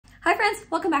Hi friends,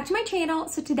 welcome back to my channel.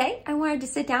 So today I wanted to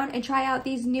sit down and try out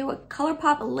these new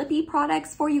Colourpop lippy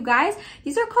products for you guys.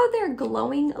 These are called their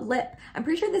glowing lip. I'm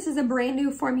pretty sure this is a brand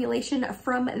new formulation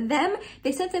from them.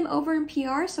 They sent them over in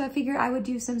PR, so I figured I would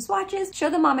do some swatches, show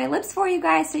them on my lips for you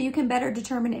guys so you can better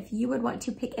determine if you would want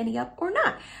to pick any up or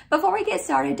not. Before we get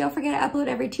started, don't forget to upload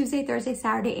every Tuesday, Thursday,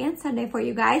 Saturday, and Sunday for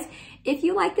you guys. If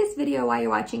you like this video while you're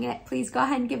watching it, please go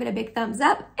ahead and give it a big thumbs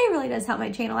up. It really does help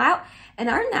my channel out. And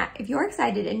other than that, if you're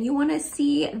excited and you want to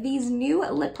see these new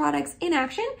lip products in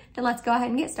action, then let's go ahead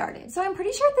and get started. So I'm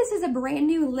pretty sure this is a brand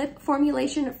new lip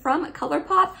formulation from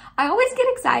Colourpop. I always get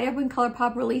excited when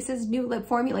Colourpop releases new lip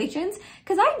formulations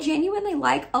because I genuinely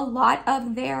like a lot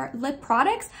of their lip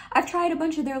products. I've tried a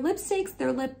bunch of their lipsticks,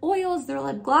 their lip oils, their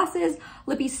lip glosses,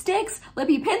 lippy sticks,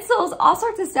 lippy pencils, all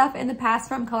sorts of stuff in the past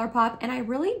from Colourpop, and I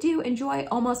really do enjoy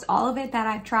almost all of it that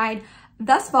I've tried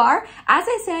thus far. As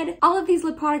I said, all of these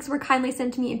lip products were kindly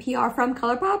sent to me in PR from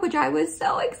Colourpop, which I was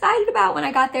so excited about when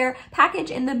I got their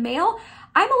package in the mail.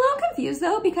 I'm a little confused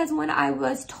though, because when I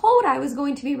was told I was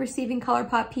going to be receiving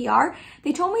Colourpop PR,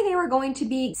 they told me they were going to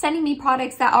be sending me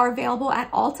products that are available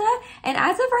at Ulta. And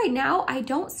as of right now, I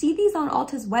don't see these on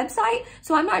Ulta's website.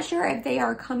 So I'm not sure if they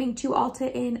are coming to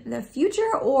Ulta in the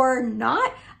future or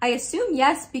not. I assume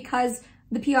yes, because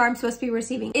the PR I'm supposed to be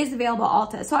receiving is available at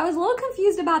Ulta. So I was a little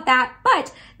confused about that,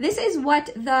 but this is what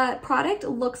the product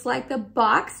looks like, the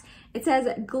box. It says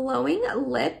glowing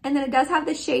lip, and then it does have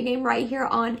the shade name right here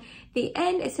on the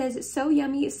end. It says so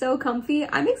yummy, so comfy.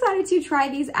 I'm excited to try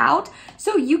these out.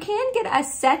 So you can get a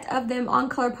set of them on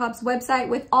Colourpop's website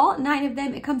with all 9 of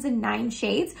them. It comes in 9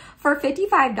 shades for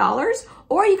 $55,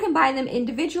 or you can buy them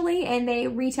individually and they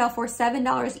retail for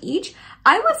 $7 each.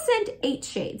 I was sent 8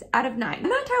 shades out of 9. I'm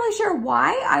not entirely sure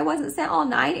why I wasn't sent all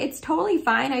 9. It's totally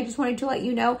fine. I just wanted to let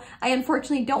you know I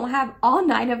unfortunately don't have all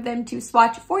 9 of them to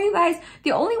swatch for you guys.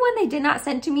 The only one they did not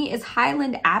send to me is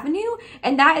Highland Avenue,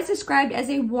 and that is described as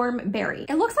a warm berry.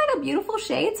 It looks like a beautiful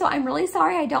shade, so I'm really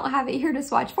sorry I don't have it here to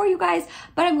swatch for you guys,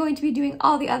 but I'm going to be doing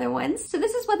all the other ones. So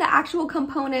this is what the actual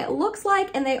component looks like,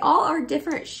 and they all are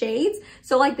different shades.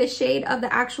 So like the shade of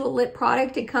the actual lip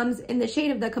product, it comes in the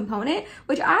shade of the component,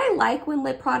 which I like when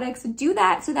lip products do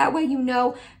that, so that way you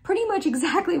know pretty much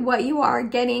exactly what you are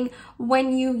getting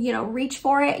when you reach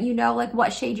for it. You know like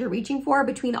what shade you're reaching for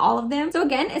between all of them. So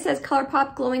again, it says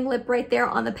Colourpop glowing lip right there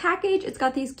on the package. It's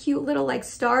got these cute little like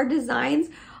star designs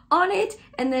on it,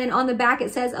 and then on the back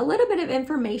it says a little bit of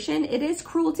information. It is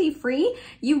cruelty free.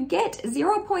 You get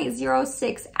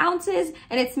 0.06 ounces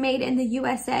and it's made in the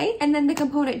USA, and then the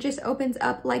component just opens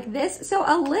up like this. So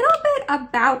a little bit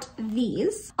about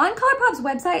these. On Colourpop's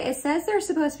website, it says they're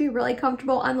supposed to be really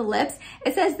comfortable on the lips.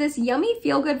 It says this yummy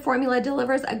feel-good formula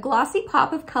delivers a glossy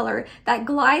pop of color that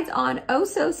glides on oh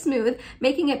so smooth,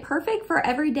 making it perfect for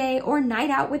every day or night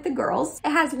out with the girls.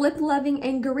 It has lip-loving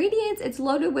ingredients. It's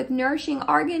loaded with nourishing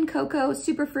argan, cocoa,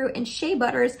 superfruit, and shea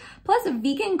butters, plus a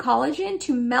vegan collagen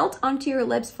to melt onto your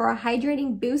lips for a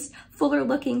hydrating boost, fuller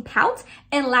looking pout.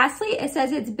 And lastly, it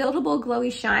says it's buildable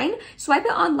glowy shine. Swipe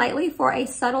it on lightly for a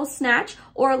subtle snatch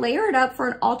or layer it up for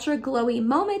an ultra glowy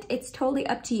moment. It's totally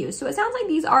up to you. So it sounds like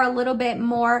these are a little bit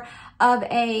more of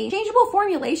a changeable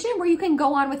formulation where you can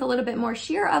go on with a little bit more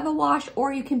sheer of a wash,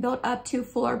 or you can build up to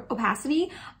fuller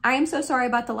opacity. I am so sorry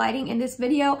about the lighting in this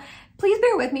video. Please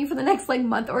bear with me for the next like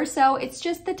month or so. It's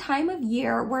just the time of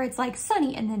year where it's like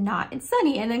sunny and then not, it's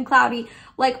sunny and then cloudy,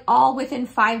 like all within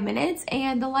 5 minutes,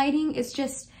 and the lighting is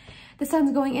just, the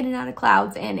sun's going in and out of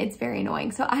clouds and it's very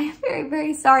annoying. So I am very,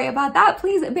 very sorry about that.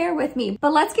 Please bear with me.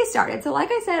 But let's get started. So like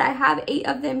I said, I have 8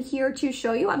 of them here to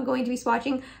show you. I'm going to be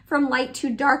swatching from light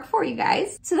to dark for you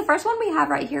guys. So the first one we have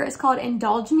right here is called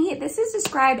Indulge Me. This is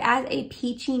described as a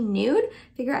peachy nude.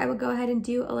 Figure I would go ahead and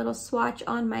do a little swatch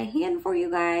on my hand for you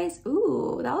guys.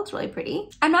 Ooh, that looks really pretty.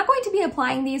 I'm not going to be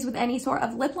applying these with any sort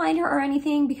of lip liner or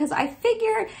anything because I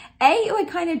figured it would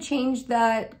kind of change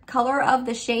the color of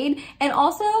the shade, and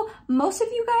also most of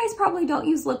you guys probably don't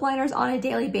use lip liners on a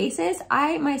daily basis.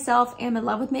 I myself am in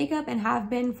love with makeup and have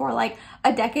been for like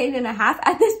a decade and a half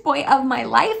at this point of my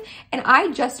life, and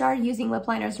I just started using lip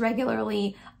liners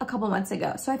regularly a couple months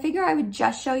ago. So I figure I would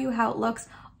just show you how it looks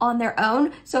on their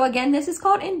own. So again, this is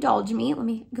called Indulge Me. Let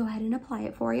me go ahead and apply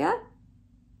it for you.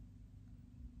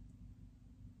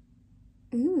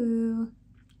 Ooh.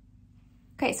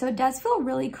 Okay, so it does feel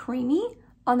really creamy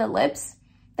on the lips.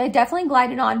 They definitely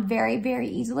glided on very, very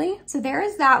easily. So there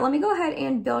is that. Let me go ahead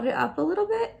and build it up a little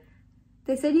bit.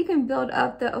 They said you can build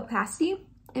up the opacity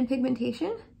and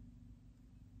pigmentation.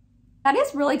 That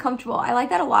is really comfortable. I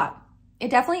like that a lot. It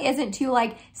definitely isn't too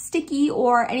like sticky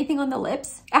or anything on the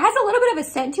lips. It has a little bit of a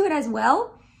scent to it as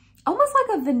well. Almost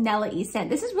like a vanilla-y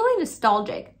scent. This is really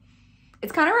nostalgic.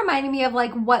 It's kind of reminding me of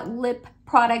like what lip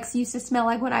products used to smell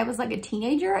like when I was like a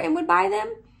teenager and would buy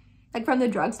them, like from the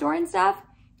drugstore and stuff.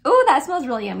 Oh, that smells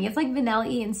really yummy. It's like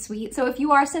vanilla-y and sweet. So if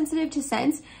you are sensitive to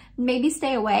scents, maybe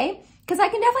stay away, because I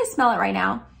can definitely smell it right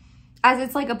now as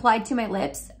it's like applied to my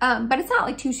lips. But it's not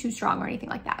like too strong or anything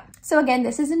like that. So again,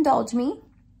 this is Indulge Me.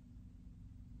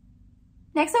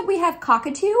 Next up, we have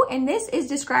Cockatoo, and this is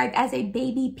described as a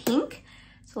baby pink.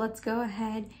 So let's go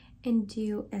ahead and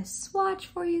do a swatch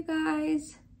for you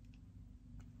guys.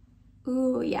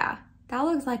 Ooh, yeah, that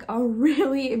looks like a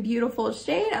really beautiful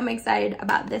shade. I'm excited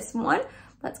about this one.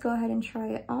 Let's go ahead and try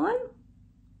it on.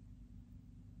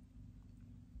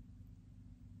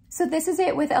 So this is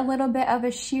it with a little bit of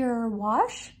a sheer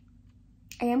wash.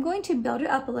 I am going to build it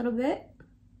up a little bit.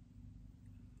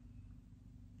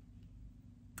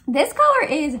 This color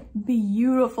is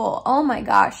beautiful. Oh my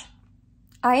gosh.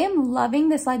 I am loving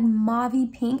this like mauve-y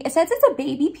pink. It says it's a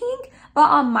baby pink, but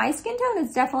on my skin tone,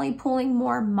 it's definitely pulling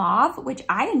more mauve, which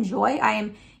I enjoy. I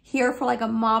am here for like a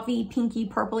mauve-y, pinky,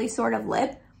 purpley sort of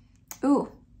lip.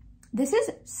 Ooh, this is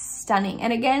stunning.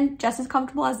 And again, just as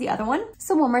comfortable as the other one.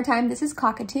 So one more time, this is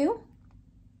Cockatoo.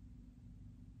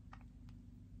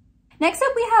 Next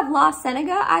up, we have La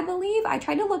Cienega, I believe. I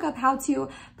tried to look up how to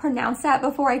pronounce that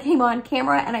before I came on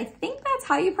camera, and I think that's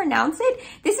how you pronounce it.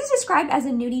 This is described as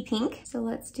a nudie pink. So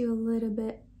let's do a little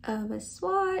bit of a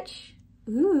swatch.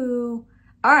 Ooh.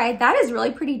 All right, that is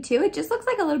really pretty too. It just looks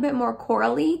like a little bit more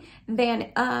corally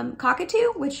than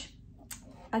Cockatoo, which,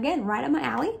 again, right up my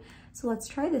alley. So let's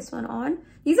try this one on.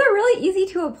 These are really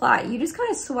easy to apply. You just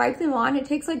kind of swipe them on. It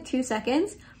takes like 2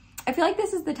 seconds. I feel like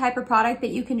this is the type of product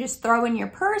that you can just throw in your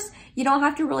purse. You don't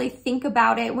have to really think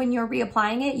about it when you're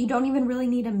reapplying it. You don't even really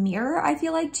need a mirror, I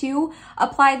feel like, to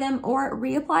apply them or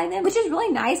reapply them, which is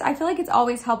really nice. I feel like it's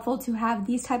always helpful to have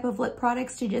these type of lip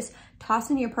products to just toss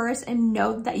in your purse and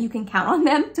know that you can count on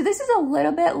them. So this is a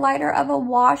little bit lighter of a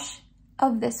wash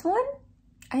of this one.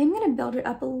 I am gonna build it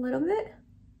up a little bit.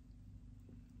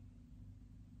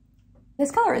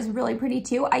 This color is really pretty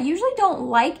too. I usually don't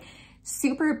like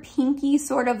super pinky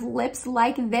sort of lips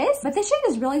like this, but this shade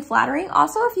is really flattering.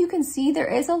 Also, if you can see,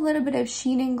 there is a little bit of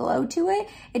sheen and glow to it.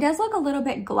 It does look a little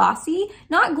bit glossy,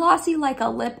 not glossy like a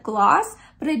lip gloss,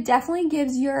 but it definitely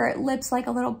gives your lips like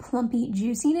a little plumpy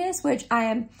juiciness, which I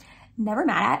am never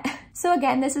mad at. So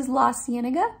again, this is La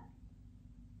Cienega.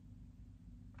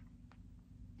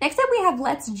 Next up, we have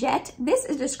Let's Jet. This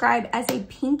is described as a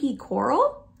pinky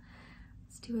coral.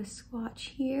 Let's do a swatch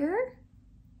here.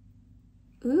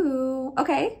 Ooh,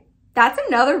 okay. That's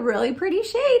another really pretty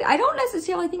shade. I don't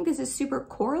necessarily think this is super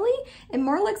corally. It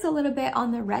more looks a little bit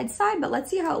on the red side, but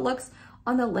let's see how it looks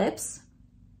on the lips.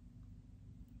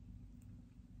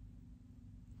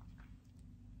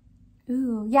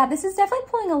 Ooh, yeah, this is definitely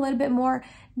pulling a little bit more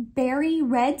berry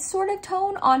red sort of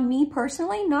tone on me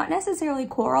personally. Not necessarily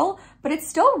coral, but it's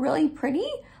still really pretty.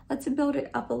 Let's build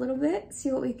it up a little bit,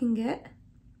 see what we can get.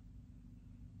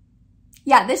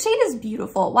 Yeah, this shade is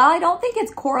beautiful. While I don't think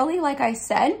it's corally, like I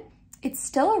said, it's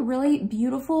still a really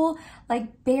beautiful,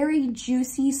 like berry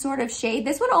juicy sort of shade.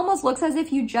 This one almost looks as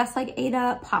if you just like ate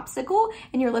a popsicle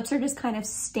and your lips are just kind of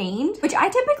stained, which I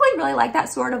typically really like that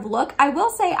sort of look. I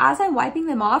will say, as I'm wiping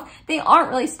them off, they aren't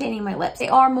really staining my lips. They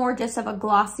are more just of a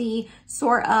glossy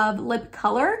sort of lip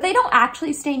color. They don't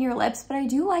actually stain your lips, but I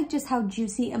do like just how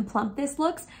juicy and plump this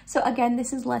looks. So again,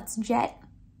 this is Let's Jet.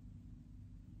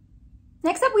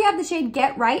 Next up, we have the shade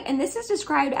Get Right, and this is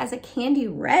described as a candy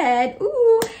red.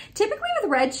 Ooh, typically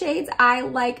with red shades, I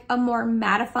like a more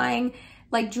mattifying,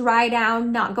 like dry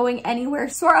down, not going anywhere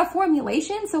sort of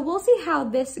formulation. So we'll see how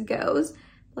this goes.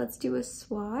 Let's do a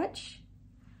swatch.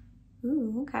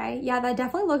 Ooh, okay. Yeah, that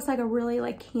definitely looks like a really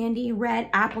like candy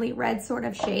red, appley red sort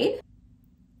of shade.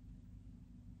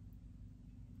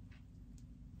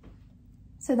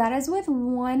 So that is with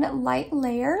one light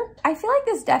layer. I feel like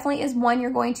this definitely is one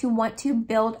you're going to want to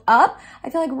build up.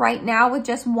 I feel like right now with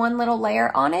just one little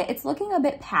layer on it, it's looking a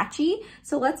bit patchy.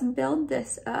 So let's build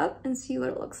this up and see what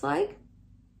it looks like.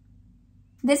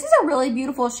 This is a really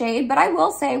beautiful shade, but I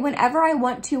will say whenever I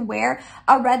want to wear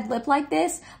a red lip like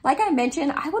this, like I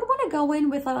mentioned, I would want to go in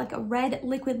with like a red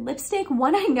liquid lipstick.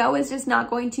 One I know is just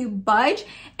not going to budge.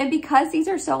 And because these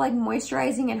are so like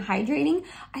moisturizing and hydrating,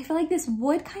 I feel like this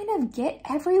would kind of get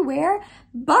everywhere.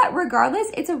 But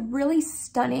regardless, it's a really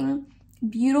stunning,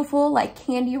 beautiful like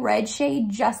candy red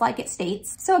shade, just like it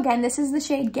states. So again, this is the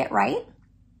shade Get Right.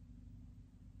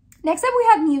 Next up, we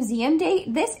have Museum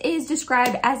Date. This is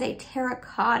described as a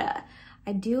terracotta.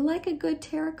 I do like a good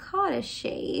terracotta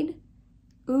shade.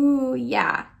 Ooh,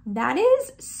 yeah, that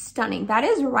is stunning. That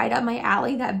is right up my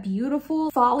alley, that beautiful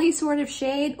folly sort of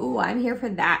shade. Ooh, I'm here for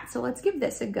that. So let's give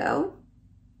this a go.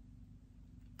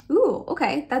 Ooh,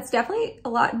 okay, that's definitely a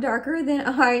lot darker than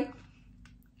I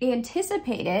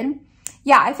anticipated.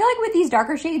 Yeah, I feel like with these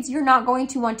darker shades, you're not going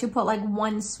to want to put like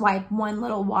one swipe, one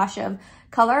little wash of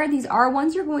color. These are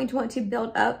ones you're going to want to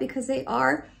build up because they're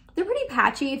pretty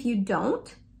patchy if you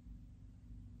don't.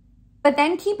 But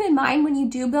then keep in mind when you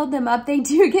do build them up, they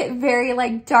do get very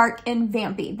like dark and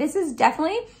vampy. This is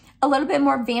definitely a little bit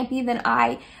more vampy than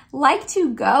I like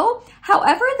to go.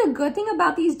 However, the good thing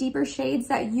about these deeper shades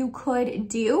that you could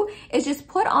do is just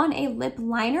put on a lip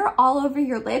liner all over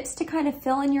your lips to kind of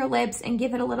fill in your lips and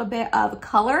give it a little bit of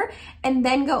color, and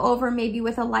then go over maybe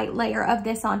with a light layer of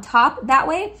this on top. That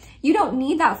way you don't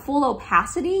need that full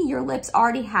opacity. Your lips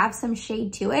already have some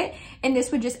shade to it, and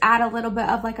this would just add a little bit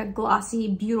of like a glossy,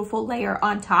 beautiful layer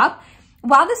on top.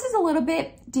 While this is a little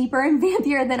bit deeper and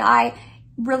vampier than I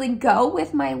really go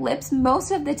with my lips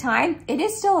most of the time, it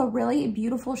is still a really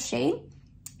beautiful shade.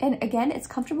 And again, it's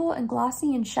comfortable and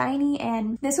glossy and shiny,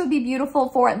 and this would be beautiful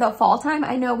for the fall time.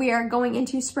 I know we are going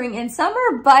into spring and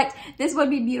summer, but this would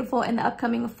be beautiful in the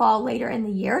upcoming fall later in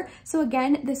the year. So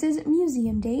again, this is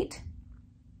Museum Date.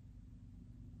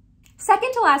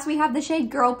 Second to last, we have the shade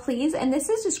Girl Please, and this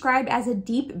is described as a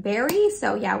deep berry.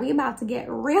 So yeah, we about to get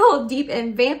real deep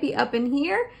and vampy up in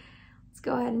here. Let's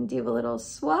go ahead and do a little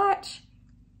swatch.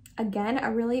 Again, a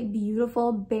really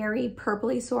beautiful berry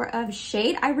purpley sort of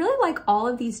shade. I really like all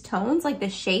of these tones, like the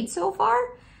shade so far.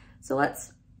 So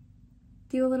let's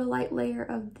do a little light layer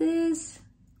of this.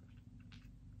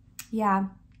 Yeah,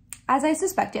 as I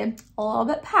suspected, a little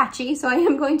bit patchy, so I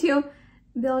am going to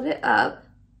build it up.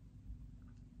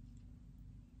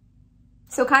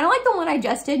 So kind of like the one I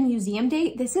just did, Museum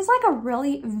Date, this is like a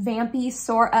really vampy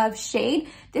sort of shade.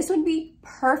 This would be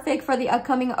perfect for the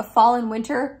upcoming fall and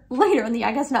winter, later in the,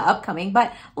 I guess not upcoming,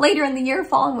 but later in the year,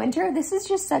 fall and winter. This is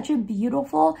just such a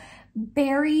beautiful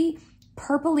berry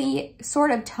purpley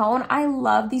sort of tone. I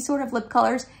love these sort of lip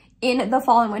colors in the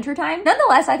fall and winter time.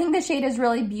 Nonetheless, I think the shade is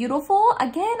really beautiful.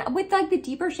 Again, with like the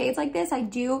deeper shades like this, I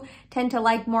do tend to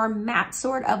like more matte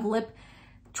sort of lip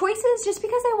choices just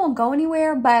because they won't go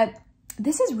anywhere, but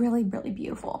this is really, really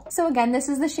beautiful. So again, this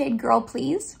is the shade Girl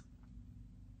Please.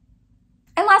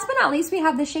 And last but not least, we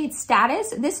have the shade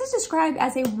Status. This is described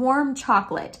as a warm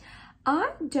chocolate.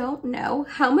 I don't know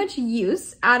how much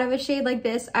use out of a shade like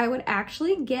this I would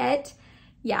actually get.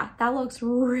 Yeah, that looks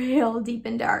real deep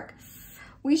and dark.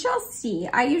 We shall see.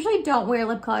 I usually don't wear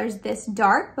lip colors this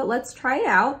dark, but let's try it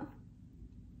out.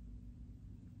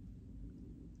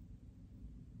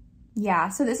 Yeah,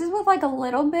 so this is with like a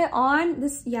little bit on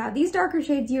this. Yeah, these darker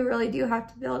shades you really do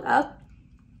have to build up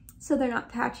so they're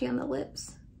not patchy on the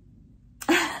lips.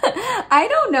 I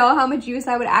don't know how much use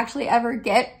I would actually ever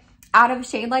get out of a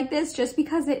shade like this just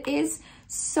because it is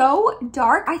so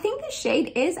dark. I think the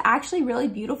shade is actually really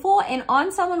beautiful, and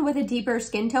on someone with a deeper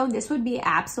skin tone, this would be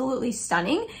absolutely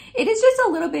stunning. It is just a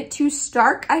little bit too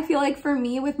stark, I feel like, for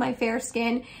me with my fair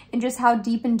skin and just how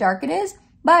deep and dark it is,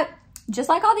 but just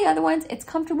like all the other ones, it's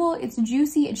comfortable, it's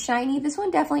juicy, it's shiny. This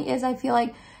one definitely is, I feel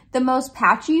like, the most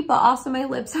patchy, but also my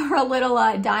lips are a little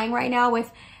dying right now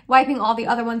with wiping all the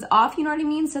other ones off, you know what I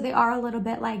mean? So they are a little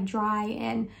bit like dry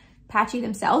and patchy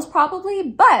themselves probably,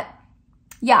 but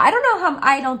yeah, I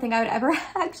don't think I would ever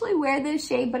actually wear this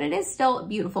shade, but it is still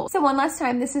beautiful. So one last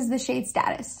time, this is the shade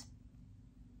Status.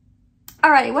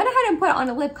 Alright, I went ahead and put on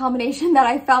a lip combination that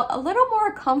I felt a little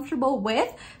more comfortable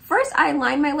with. First, I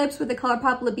lined my lips with the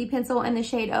Colourpop Lippy Pencil in the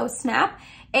shade Oh Snap.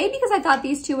 A, because I thought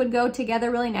these two would go together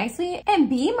really nicely, and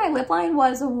B, my lip line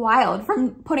was wild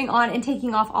from putting on and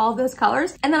taking off all of those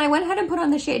colors. And then I went ahead and put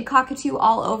on the shade Cockatoo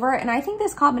All Over, and I think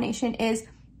this combination is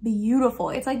beautiful.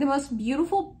 It's like the most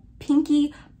beautiful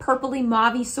pinky, purpley,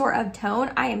 mauvey sort of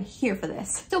tone. I am here for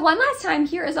this. So one last time,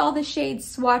 here is all the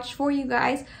shades swatched for you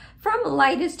guys, from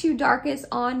lightest to darkest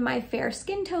on my fair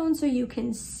skin tone so you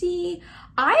can see.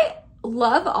 I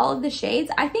love all of the shades.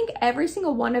 I think every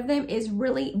single one of them is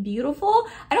really beautiful.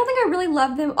 I don't think I really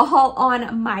love them all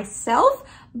on myself,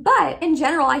 but in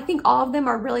general, I think all of them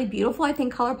are really beautiful. I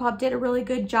think Colourpop did a really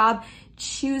good job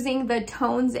choosing the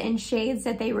tones and shades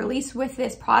that they release with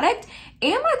this product.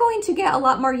 Am I going to get a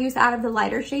lot more use out of the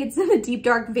lighter shades than the deep,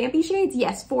 dark, vampy shades?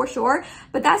 Yes, for sure.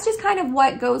 But that's just kind of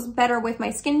what goes better with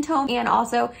my skin tone and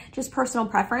also just personal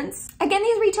preference. Again,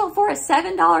 these retail for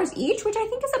 $7 each, which I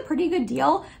think is a pretty good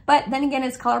deal. But then again,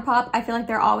 it's Colourpop. I feel like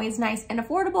they're always nice and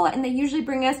affordable, and they usually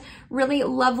bring us really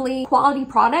lovely quality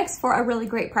products for a really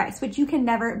great price, which you can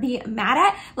never be mad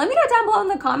at. Let me know down below in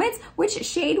the comments which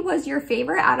shade was your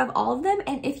favorite out of all of them,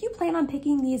 and if you plan on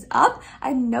picking these up.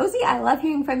 I'm nosy. I love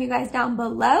hearing from you guys down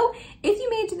below. If you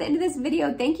made it to the end of this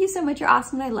video, thank you so much. You're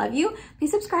awesome and I love you.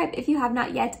 Please subscribe if you have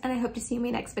not yet, and I hope to see you in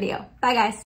my next video. Bye guys.